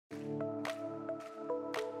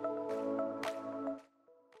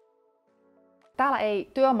Täällä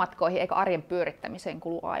ei työmatkoihin eikä arjen pyörittämiseen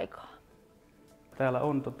kulu aikaa. Täällä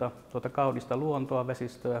on kaunista luontoa,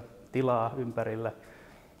 vesistöä, tilaa ympärillä,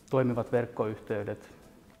 toimivat verkkoyhteydet.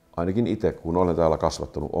 Ainakin itse, kun olen täällä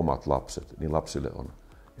kasvattanut omat lapset, niin lapsille on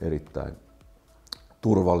erittäin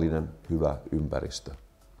turvallinen, hyvä ympäristö.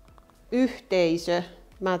 Yhteisö.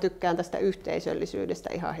 Mä tykkään tästä yhteisöllisyydestä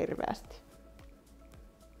ihan hirveästi.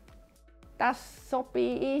 Tässä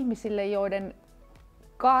sopii ihmisille, joiden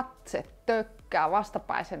katse tökkää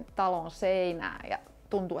vastapäisen talon seinään ja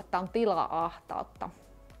tuntuu, että on tila-ahtautta.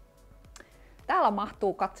 Täällä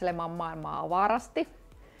mahtuu katselemaan maailmaa avarasti.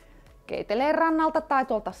 Keiteleen rannalta tai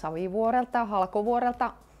tuolta Savivuorelta ja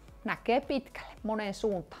Halkovuorelta näkee pitkälle moneen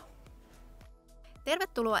suuntaan.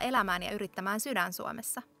 Tervetuloa elämään ja yrittämään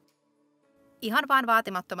Sydänsuomessa. Ihan vaan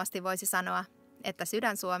vaatimattomasti voisi sanoa, että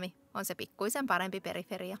Sydänsuomi on se pikkuisen parempi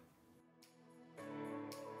periferia.